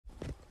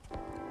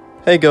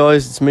Hey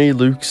guys, it's me,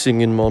 Luke,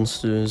 singing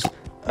Monsters,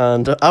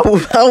 and out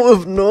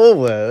of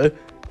nowhere,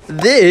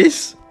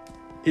 this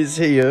is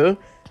here,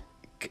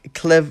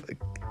 Clavavera?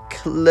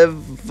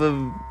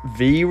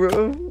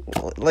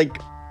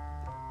 Like,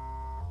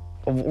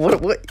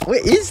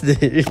 what is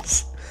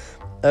this?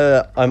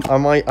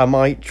 I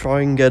might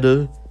try and get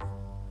her.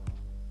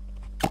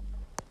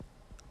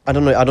 I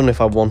don't know if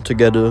I want to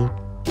get her,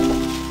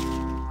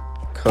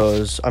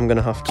 cause I'm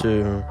gonna have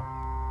to,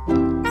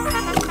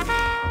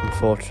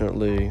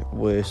 unfortunately,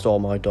 waste all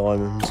my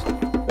diamonds.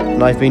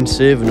 And I've been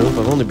saving up.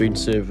 I've only been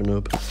saving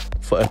up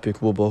for epic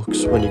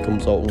Robux when he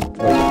comes out on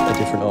like a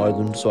different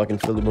island, so I can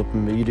fill them up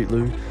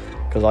immediately.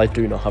 Because I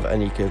do not have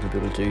any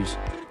capabilities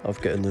of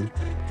getting them.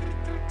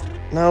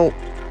 Now,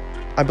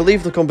 I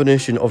believe the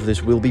combination of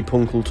this will be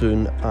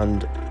Punkleton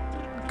and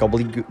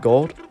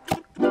Gobbledygook.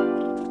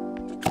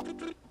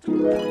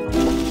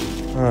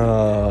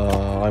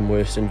 I'm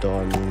wasting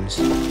diamonds.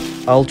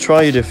 I'll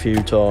try it a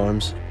few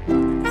times,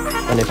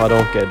 and if I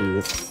don't get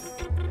it,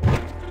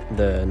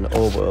 then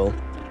oh well.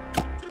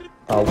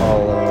 I'll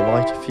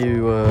light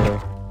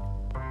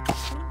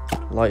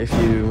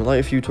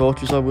a few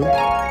torches. I will.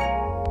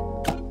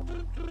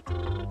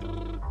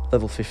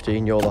 Level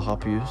 15. You're the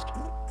happiest.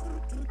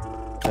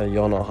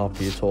 You're not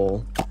happy at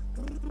all.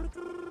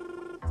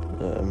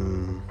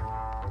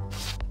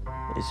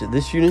 Is it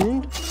this you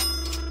need?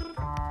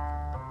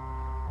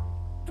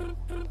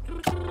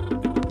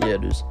 Yeah,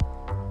 it is.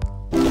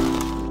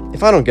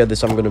 If I don't get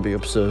this, I'm gonna be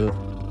upset.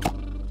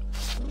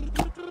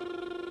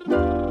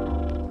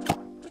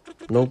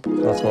 Nope,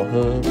 that's not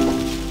her.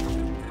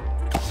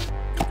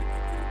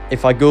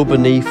 If I go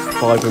beneath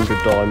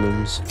 500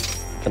 diamonds,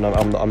 then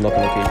I'm not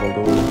gonna keep on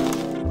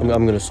going.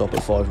 I'm gonna stop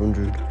at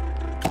 500.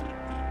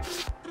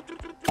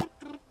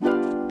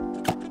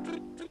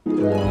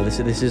 No, this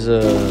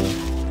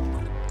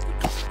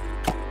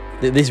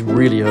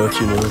really hurts,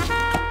 you know.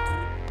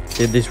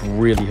 This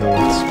really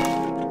hurts.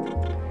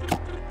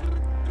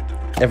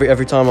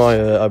 Every time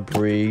I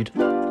breed.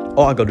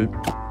 Oh, I got it.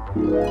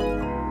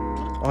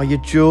 Are you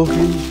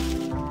joking?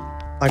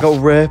 I got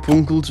rare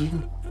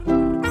Punkleton.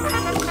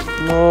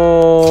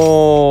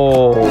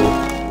 No.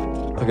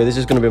 Okay, this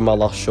is gonna be my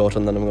last shot,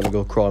 and then I'm gonna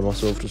go cry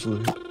myself to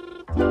sleep.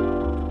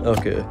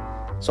 Okay,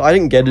 so I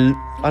didn't get it.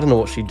 I don't know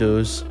what she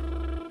does.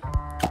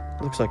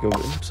 Looks like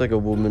a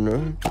woman,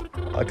 right?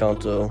 I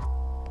can't tell.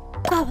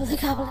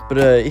 But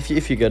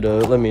if you get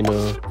her, let me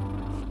know.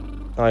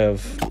 I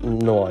have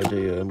no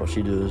idea what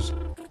she does,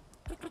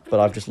 but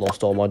I've just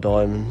lost all my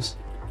diamonds.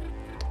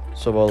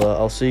 So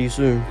I'll see you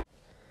soon.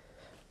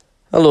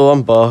 Hello,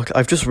 I'm back.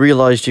 I've just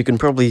realised you can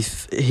probably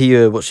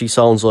hear what she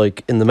sounds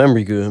like in the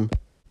memory game.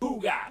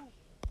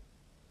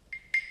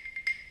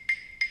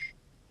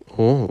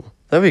 Oh,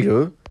 there we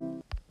go.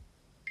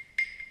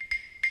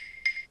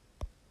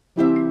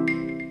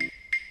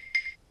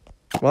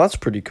 Well, that's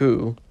pretty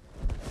cool.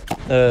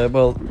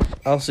 Well,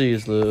 I'll see you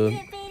later.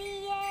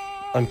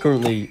 I'm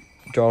currently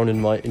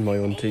drowning in my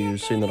own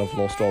tears, seeing that I've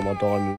lost all my diamonds.